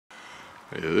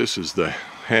This is the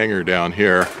hangar down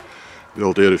here.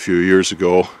 Built it a few years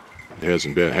ago. It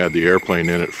hasn't had the airplane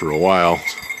in it for a while.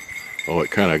 Well,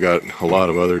 it kind of got a lot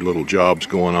of other little jobs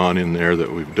going on in there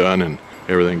that we've done, and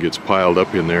everything gets piled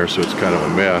up in there, so it's kind of a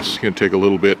mess. It's going to take a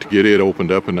little bit to get it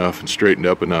opened up enough and straightened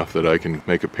up enough that I can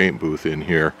make a paint booth in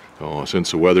here. So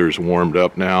since the weather is warmed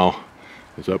up now,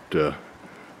 it's up to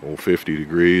 50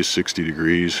 degrees, 60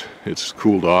 degrees. It's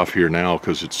cooled off here now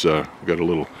because it's got a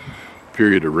little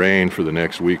period of rain for the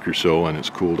next week or so, and it's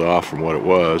cooled off from what it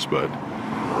was, but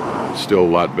it's still a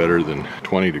lot better than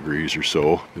 20 degrees or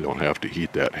so. You don't have to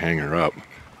heat that hangar up.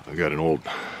 I got an old,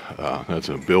 that's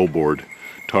a billboard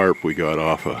tarp we got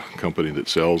off a company that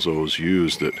sells those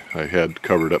used that I had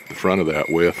covered up the front of that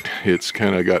with. It's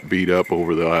kind of got beat up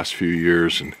over the last few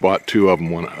years, and bought two of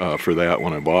them for that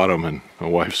when I bought them, and my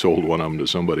wife sold one of them to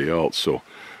somebody else, so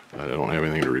I don't have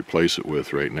anything to replace it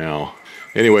with right now.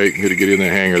 Anyway, I'm going to get in the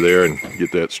hangar there and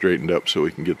get that straightened up so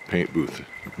we can get the paint booth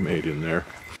made in there.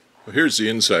 Well, here's the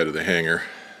inside of the hangar.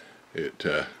 It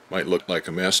might look like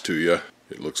a mess to you.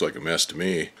 It looks like a mess to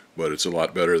me, but it's a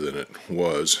lot better than it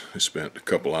was. I spent a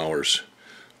couple hours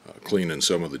cleaning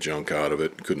some of the junk out of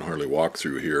it. Couldn't hardly walk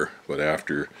through here, but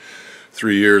after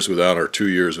 3 years without, or 2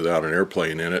 years without an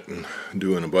airplane in it, and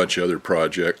doing a bunch of other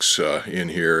projects in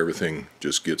here, everything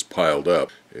just gets piled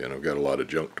up, and I've got a lot of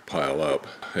junk to pile up.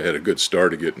 I had a good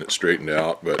start of getting it straightened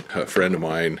out, but a friend of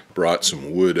mine brought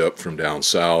some wood up from down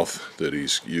south that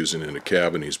he's using in a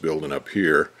cabin he's building up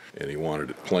here, and he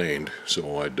wanted it planed,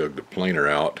 so I dug the planer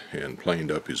out and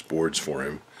planed up his boards for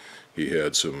him. He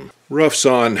had some rough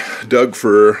sawn Doug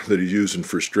fir that he's using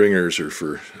for stringers or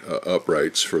for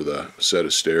uprights for the set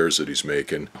of stairs that he's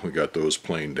making. We got those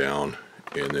planed down,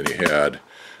 and then he had,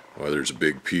 well, there's a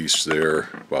big piece there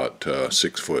about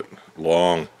 6 foot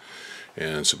long,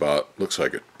 and it's about, looks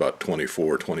like it about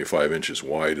 24-25 inches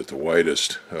wide at the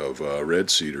widest of red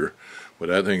cedar, but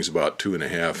that thing's about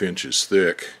 2.5 inches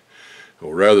thick.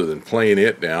 Well, rather than plane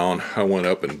it down, I went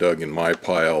up and dug in my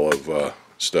pile of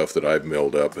stuff that I've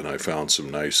milled up, and I found some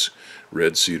nice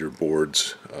red cedar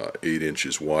boards 8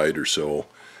 inches wide or so,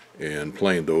 and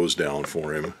planed those down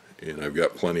for him, and I've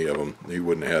got plenty of them. He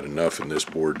wouldn't have had enough in this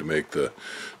board to make the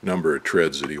number of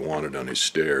treads that he wanted on his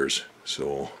stairs,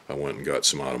 so I went and got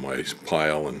some out of my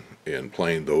pile and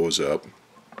planed those up,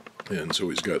 and so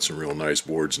he's got some real nice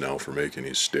boards now for making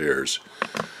his stairs.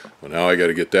 Well, now I got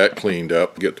to get that cleaned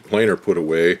up, get the planer put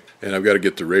away, and I've got to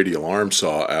get the radial arm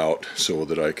saw out so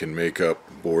that I can make up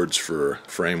boards for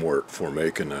framework for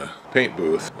making a paint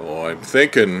booth. Oh, I'm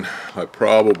thinking I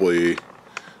probably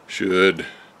should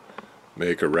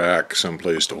make a rack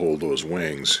someplace to hold those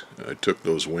wings. I took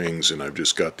those wings and I've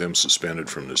just got them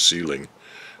suspended from the ceiling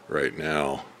right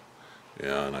now,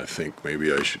 and I think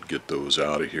maybe I should get those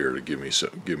out of here to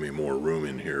give me more room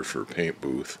in here for a paint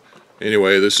booth.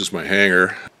 Anyway, this is my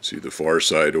hangar. See the far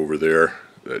side over there?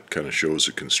 That kind of shows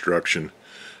the construction.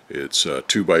 It's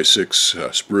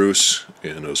 2x6 spruce,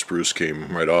 and those spruce came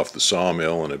right off the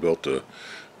sawmill, and I built the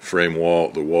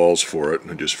the walls for it, and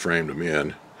I just framed them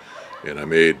in. And I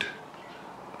made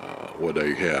what I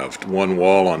have, one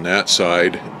wall on that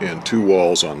side and 2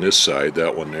 walls on this side.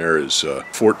 That one there is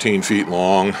 14 feet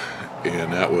long,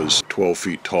 and that was 12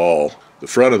 feet tall. The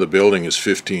front of the building is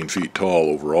 15 feet tall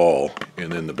overall,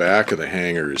 and then the back of the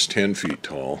hangar is 10 feet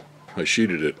tall. I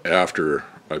sheeted it after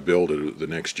I built it the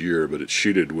next year, but it's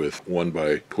sheeted with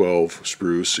 1x12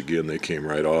 spruce. Again, they came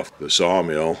right off the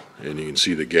sawmill, and you can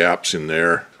see the gaps in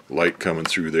there, light coming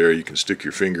through there. You can stick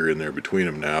your finger in there between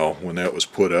them now. When that was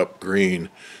put up green,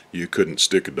 you couldn't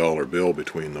stick a dollar bill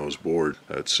between those boards.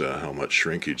 That's how much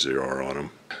shrinkage there are on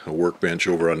them. A workbench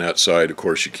over on that side, of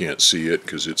course you can't see it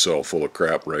because it's all full of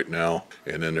crap right now.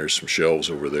 And then there's some shelves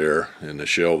over there, and the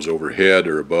shelves overhead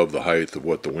are above the height of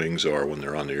what the wings are when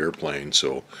they're on the airplane,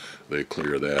 so they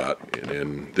clear that. And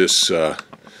then this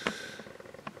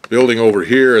building over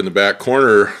here in the back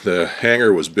corner, the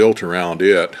hangar was built around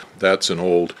it. That's an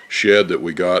old shed that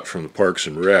we got from the Parks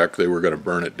and Rec. They were going to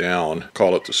burn it down,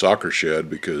 call it the soccer shed,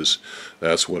 because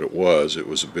that's what it was. It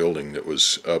was a building that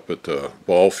was up at the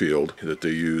ball field that they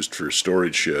used for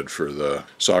storage shed for the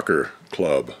soccer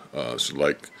club. So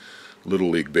like Little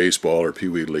League Baseball or Pee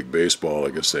Wee League Baseball,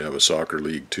 I guess they have a soccer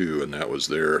league too, and that was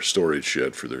their storage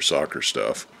shed for their soccer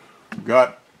stuff.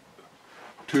 Got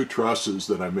 2 trusses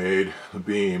that I made, the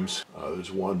beams.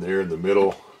 There's one there in the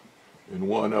middle and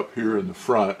one up here in the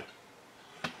front,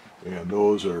 and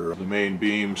those are the main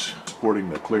beams supporting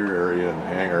the clear area in the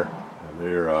hangar. And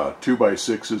they're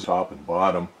 2x6s top and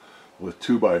bottom with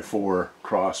 2x4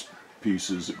 cross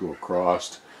pieces that go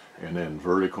across, and then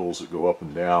verticals that go up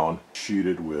and down,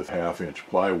 sheeted with 1/2-inch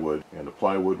plywood. And the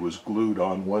plywood was glued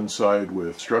on one side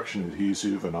with construction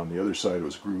adhesive, and on the other side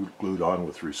was glued on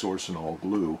with resorcinol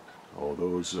glue. Oh,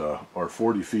 those are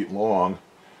 40 feet long,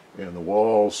 and the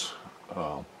walls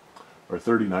are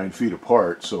 39 feet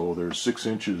apart, so there's 6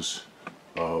 inches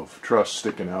of truss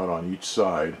sticking out on each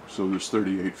side. So there's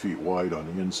 38 feet wide on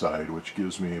the inside, which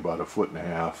gives me about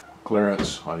 1.5 feet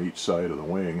clearance on each side of the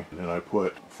wing. And then I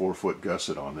put 4-foot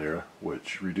gusset on there,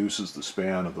 which reduces the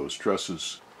span of those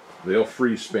trusses. They'll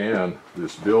free span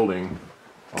this building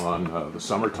on the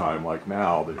summertime, like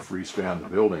now. They free span the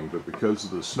building, but because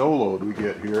of the snow load we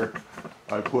get here,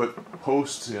 I put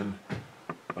posts in,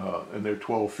 and they're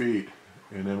 12 feet.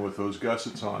 And then with those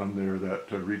gussets on them there,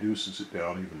 that reduces it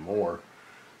down even more.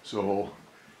 So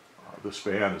the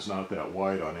span is not that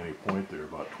wide on any point there,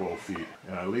 about 12 feet.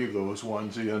 And I leave those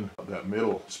ones in that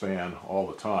middle span all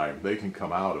the time. They can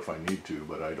come out if I need to,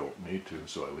 but I don't need to,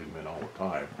 so I leave them in all the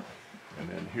time. And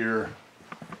then here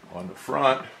on the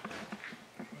front,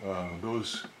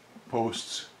 those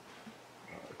posts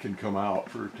can come out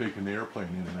for taking the airplane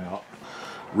in and out.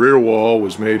 Rear wall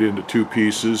was made into 2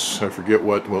 pieces. I forget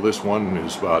what, well, this one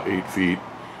is about 8 feet,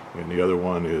 and the other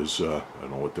one is, I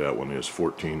don't know what that one is,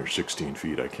 14 or 16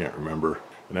 feet, I can't remember.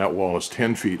 And that wall is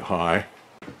 10 feet high.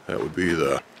 That would be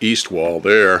the east wall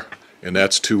there, and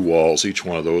that's 2 walls. Each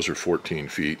one of those are 14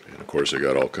 feet. And of course I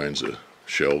got all kinds of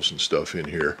shelves and stuff in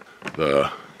here.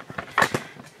 The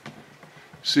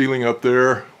ceiling up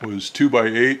there was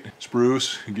 2x8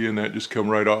 spruce. Again, that just come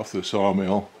right off the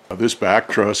sawmill. This back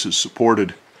truss is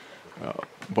supported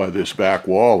by this back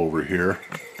wall over here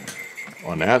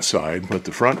on that side, but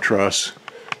the front truss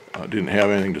didn't have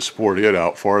anything to support it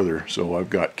out farther, so I've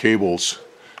got cables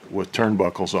with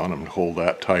turnbuckles on them to hold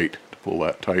that tight, to pull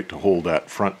that tight to hold that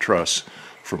front truss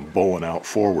from bowing out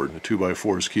forward. The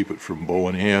 2x4s keep it from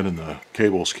bowing in, and the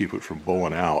cables keep it from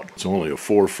bowing out. It's only a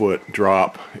 4-foot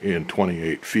drop in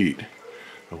 28 feet.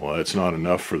 Well, it's not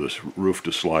enough for this roof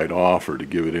to slide off or to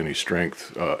give it any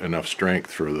strength, enough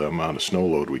strength for the amount of snow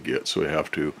load we get, so we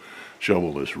have to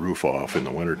shovel this roof off in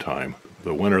the wintertime.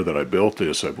 The winter that I built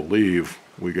this, I believe,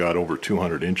 we got over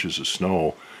 200 inches of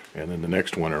snow, and then the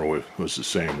next winter was the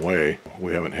same way.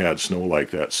 We haven't had snow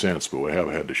like that since, but we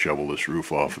have had to shovel this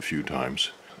roof off a few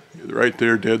times. Right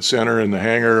there, dead center in the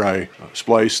hangar, I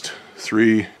spliced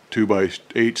 3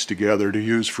 2x8s together to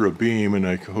use for a beam, and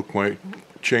I hooked my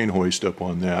chain hoist up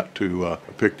on that to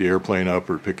pick the airplane up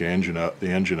or pick the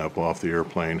engine up off the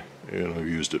airplane. And I've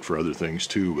used it for other things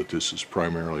too, but this is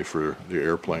primarily for the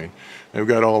airplane. I've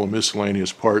got all the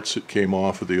miscellaneous parts that came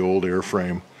off of the old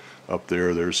airframe up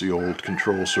there. There's the old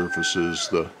control surfaces,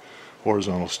 the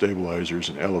horizontal stabilizers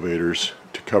and elevators.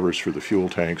 Covers for the fuel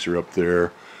tanks are up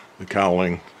there, the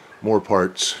cowling. More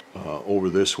parts over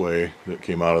this way that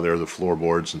came out of there, the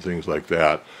floorboards and things like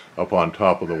that. Up on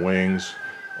top of the wings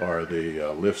are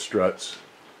the lift struts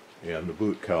and the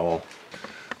boot cowl.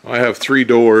 I have 3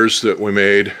 doors that we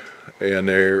made, and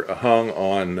they're hung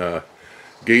on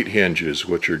gate hinges,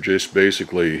 which are just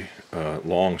basically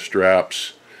long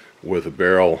straps with a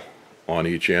barrel on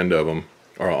each end of them,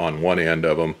 or on one end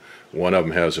of them. One of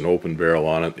them has an open barrel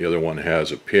on it, the other one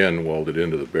has a pin welded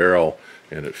into the barrel,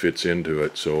 and it fits into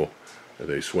it, so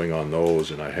they swing on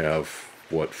those. And I have,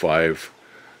 what, 5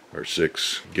 or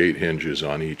 6 gate hinges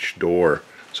on each door.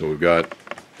 So we've got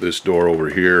this door over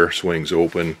here swings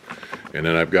open, and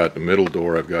then I've got the middle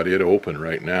door, I've got it open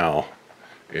right now,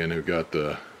 and I've got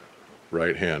the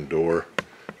right hand door,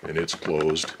 and it's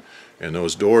closed. And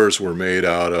those doors were made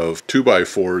out of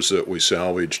 2x4s that we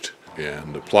salvaged,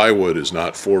 and the plywood is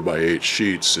not 4x8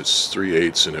 sheets, it's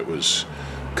 3/8, and it was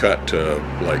cut to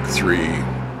like 3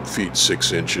 feet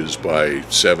 6 inches by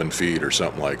 7 feet or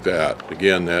something like that.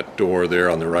 Again, that door there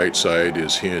on the right side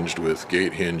is hinged with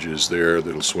gate hinges there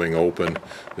that'll swing open.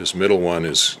 This middle one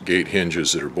is gate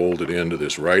hinges that are bolted into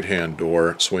this right hand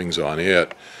door. It swings on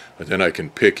it, and then I can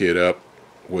pick it up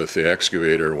with the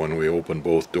excavator when we open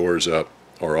both doors up,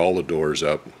 or all the doors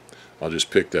up. I'll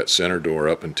just pick that center door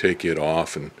up and take it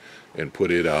off and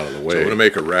put it out of the way. So I'm going to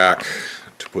make a rack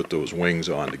to put those wings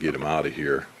on to get them out of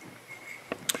here.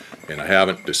 And I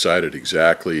haven't decided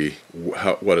exactly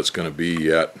what it's going to be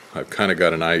yet. I've kind of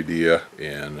got an idea,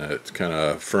 and it's kind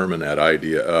of firming that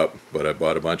idea up. But I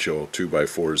bought a bunch of old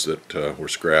 2x4s that were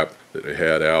scrap that I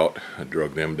had out. I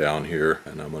drug them down here,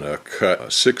 and I'm going to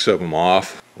cut 6 of them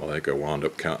off. Well, I think I wound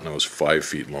up counting those 5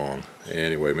 feet long.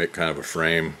 Anyway, make kind of a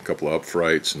frame, a couple of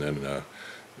uprights, and then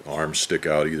arms stick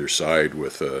out either side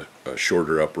with a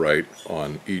shorter upright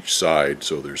on each side.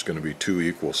 So there's going to be 2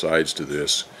 equal sides to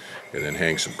this. And then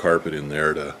hang some carpet in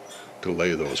there to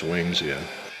lay those wings in.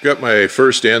 Got my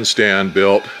first end stand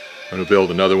built. I'm going to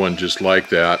build another one just like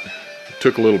that. It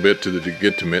took a little bit to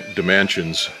get to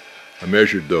dimensions. I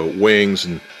measured the wings,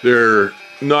 and they're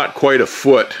not quite a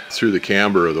foot through the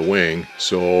camber of the wing,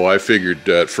 so I figured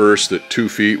at first that 2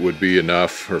 feet would be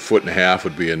enough, or 1.5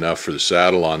 would be enough for the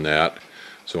saddle on that.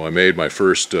 So I made my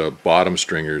first bottom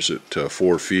stringers at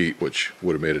 4 feet, which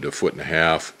would have made it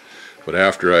 1.5 feet. But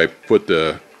after I put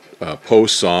the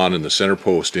posts on and the center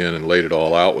post in and laid it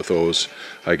all out with those,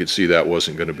 I could see that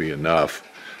wasn't going to be enough.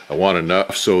 I want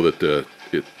enough so that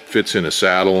it fits in a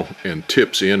saddle and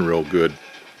tips in real good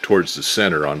towards the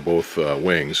center on both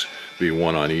wings, be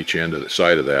one on each end of the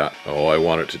side of that. Oh, I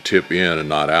want it to tip in and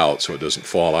not out so it doesn't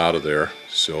fall out of there.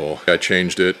 So I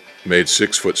changed it, made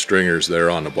 6-foot stringers there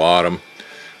on the bottom.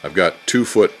 I've got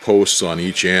 2-foot posts on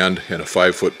each end and a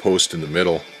 5-foot post in the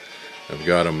middle. I've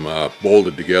got them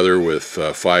bolted together with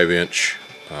 5-inch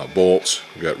bolts.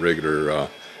 I've got regular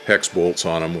hex bolts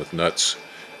on them with nuts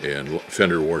and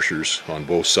fender washers on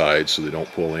both sides so they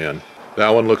don't pull in. That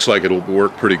one looks like it'll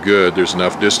work pretty good. There's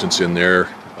enough distance in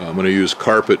there. I'm going to use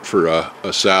carpet for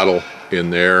a saddle in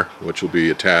there, which will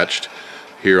be attached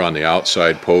here on the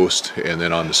outside post and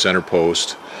then on the center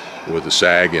post with a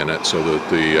sag in it so that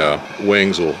the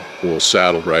wings will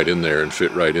saddle right in there and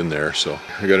fit right in there. So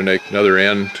I got to make another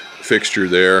end fixture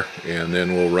there, and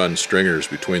then we'll run stringers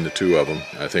between the two of them.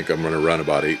 I think I'm going to run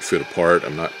about 8 feet apart.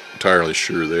 I'm not entirely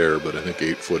sure there, but I think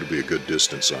 8 foot would be a good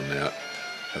distance on that.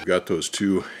 I've got those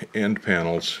 2 end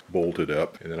panels bolted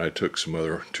up, and then I took some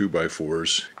other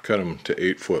 2x4s, cut them to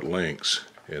 8-foot lengths,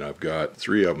 and I've got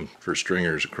 3 of them for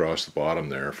stringers across the bottom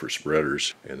there for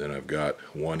spreaders, and then I've got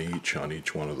 1 each on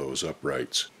each one of those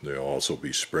uprights. They'll also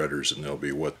be spreaders, and they'll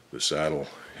be what the saddle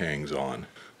hangs on.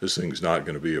 This thing's not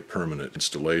going to be a permanent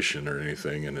installation or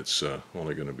anything, and it's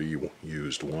only going to be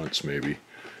used once maybe.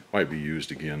 Might be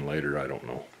used again later, I don't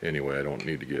know. Anyway, I don't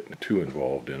need to get too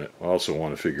involved in it. I also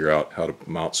want to figure out how to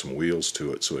mount some wheels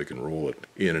to it so I can roll it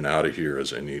in and out of here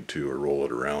as I need to, or roll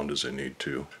it around as I need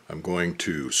to. I'm going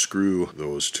to screw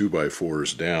those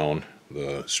 2x4s down,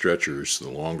 the stretchers, the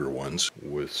longer ones,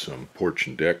 with some porch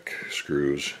and deck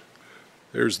screws.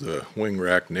 There's the wing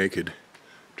rack naked.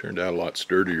 Turned out a lot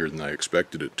sturdier than I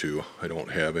expected it to. I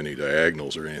don't have any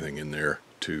diagonals or anything in there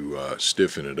to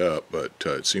stiffen it up, but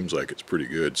it seems like it's pretty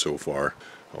good so far.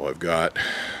 Oh, I've got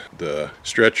the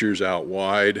stretchers out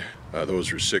wide.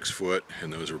 Those are 6 foot,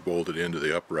 and those are bolted into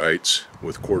the uprights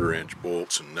with 1/4-inch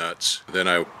bolts and nuts. Then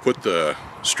I put the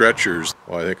stretchers,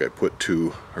 well, I think I put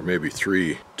 2 or maybe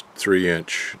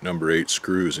 3-inch number 8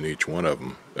 screws in each one of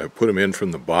them. I put them in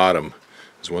from the bottom,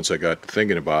 because once I got to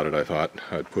thinking about it, I thought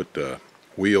I'd put the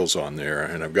wheels on there,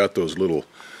 and I've got those little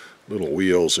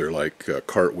wheels. They're like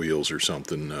cart wheels or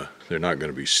something. They're not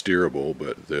going to be steerable,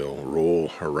 but they'll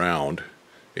roll around.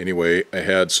 Anyway, I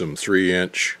had some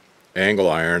 3-inch angle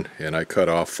iron, and I cut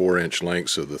off 4-inch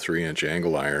lengths of the 3-inch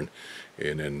angle iron,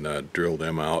 and then drilled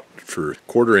them out for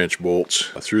 1/4-inch bolts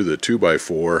through the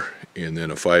 2x4, and then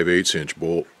a 5/8-inch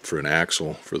bolt for an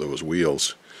axle for those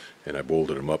wheels, and I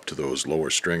bolted them up to those lower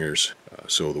stringers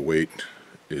so the weight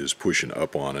is pushing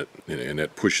up on it, and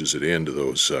it pushes it into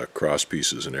those cross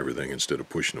pieces and everything instead of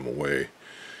pushing them away.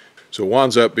 So it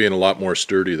winds up being a lot more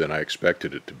sturdy than I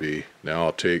expected it to be. Now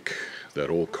I'll take that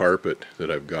old carpet that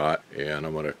I've got, and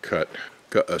I'm going to cut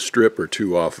a strip or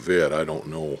 2 off of it. I don't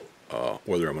know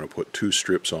whether I'm going to put 2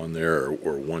 strips on there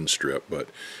or 1 strip, but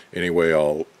anyway,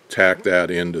 I'll tack that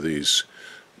into these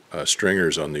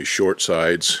stringers on these short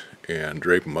sides and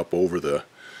drape them up over the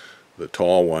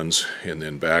tall ones, and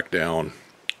then back down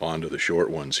onto the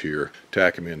short ones here,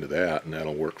 tack them into that, and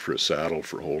that'll work for a saddle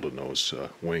for holding those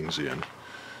wings in.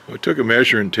 I took a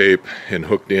measuring tape and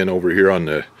hooked in over here on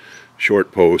the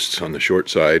short posts on the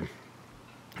short side,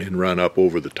 and run up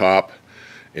over the top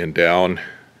and down,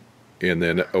 and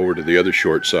then over to the other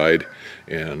short side,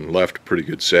 and left a pretty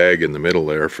good sag in the middle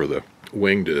there for the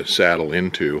wing to saddle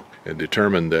into, and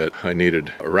determined that I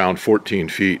needed around 14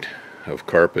 feet of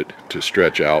carpet to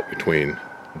stretch out between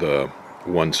the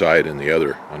one side and the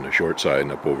other on the short side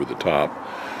and up over the top.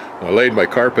 I laid my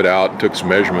carpet out and took some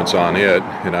measurements on it,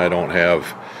 and I don't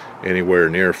have anywhere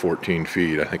near 14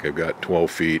 feet. I think I've got 12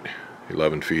 feet,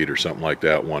 11 feet or something like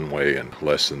that one way, and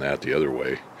less than that the other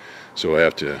way. So I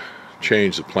have to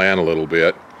change the plan a little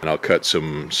bit, and I'll cut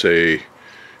some, say,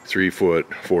 3-foot,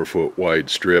 4-foot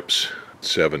wide strips,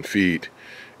 7 feet,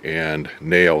 and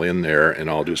nail in there,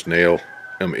 and I'll just nail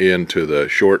them into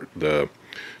the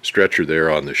stretcher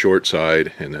there on the short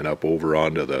side, and then up over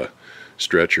onto the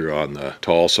stretcher on the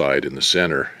tall side in the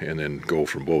center, and then go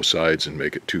from both sides and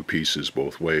make it 2 pieces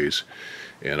both ways.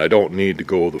 And I don't need to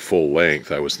go the full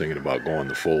length. I was thinking about going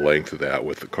the full length of that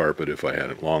with the carpet if I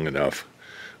had it long enough,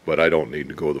 but I don't need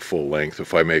to go the full length.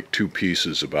 If I make two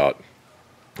pieces about,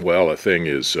 well, a thing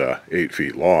is 8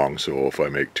 feet long, so if I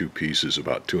make two pieces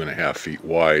about 2.5 feet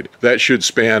wide, that should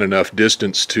span enough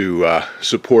distance to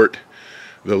support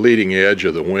the leading edge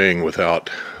of the wing without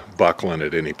buckling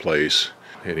at any place.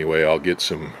 Anyway, I'll get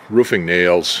some roofing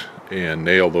nails and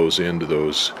nail those into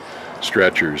those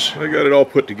stretchers. I got it all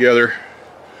put together.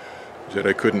 That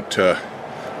I couldn't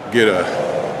get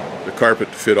the carpet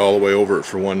to fit all the way over it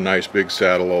for one nice big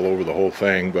saddle all over the whole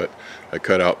thing, but I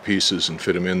cut out pieces and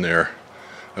fit them in there.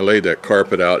 I laid that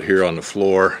carpet out here on the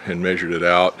floor and measured it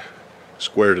out,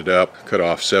 squared it up, cut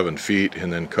off 7 feet,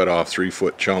 and then cut off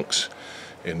 3-foot chunks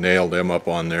and nailed them up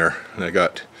on there. And I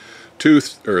got 3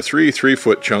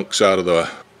 3-foot chunks out of the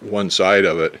one side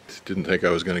of it. Didn't think I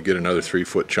was going to get another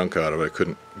 3-foot chunk out of it. I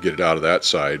couldn't get it out of that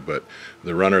side, but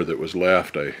the runner that was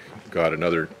left, I got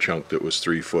another chunk that was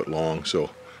 3 foot long,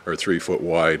 or 3 foot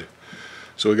wide.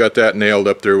 So we got that nailed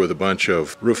up there with a bunch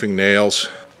of roofing nails.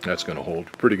 That's going to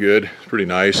hold pretty good, pretty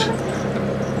nice.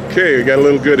 Okay, we got a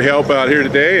little good help out here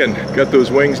today and got those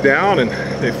wings down, and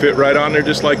they fit right on there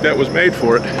just like that was made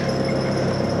for it.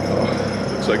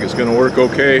 Looks like it's going to work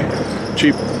okay.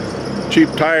 Cheap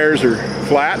tires are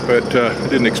flat, but I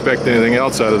didn't expect anything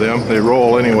else out of them. They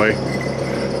roll anyway.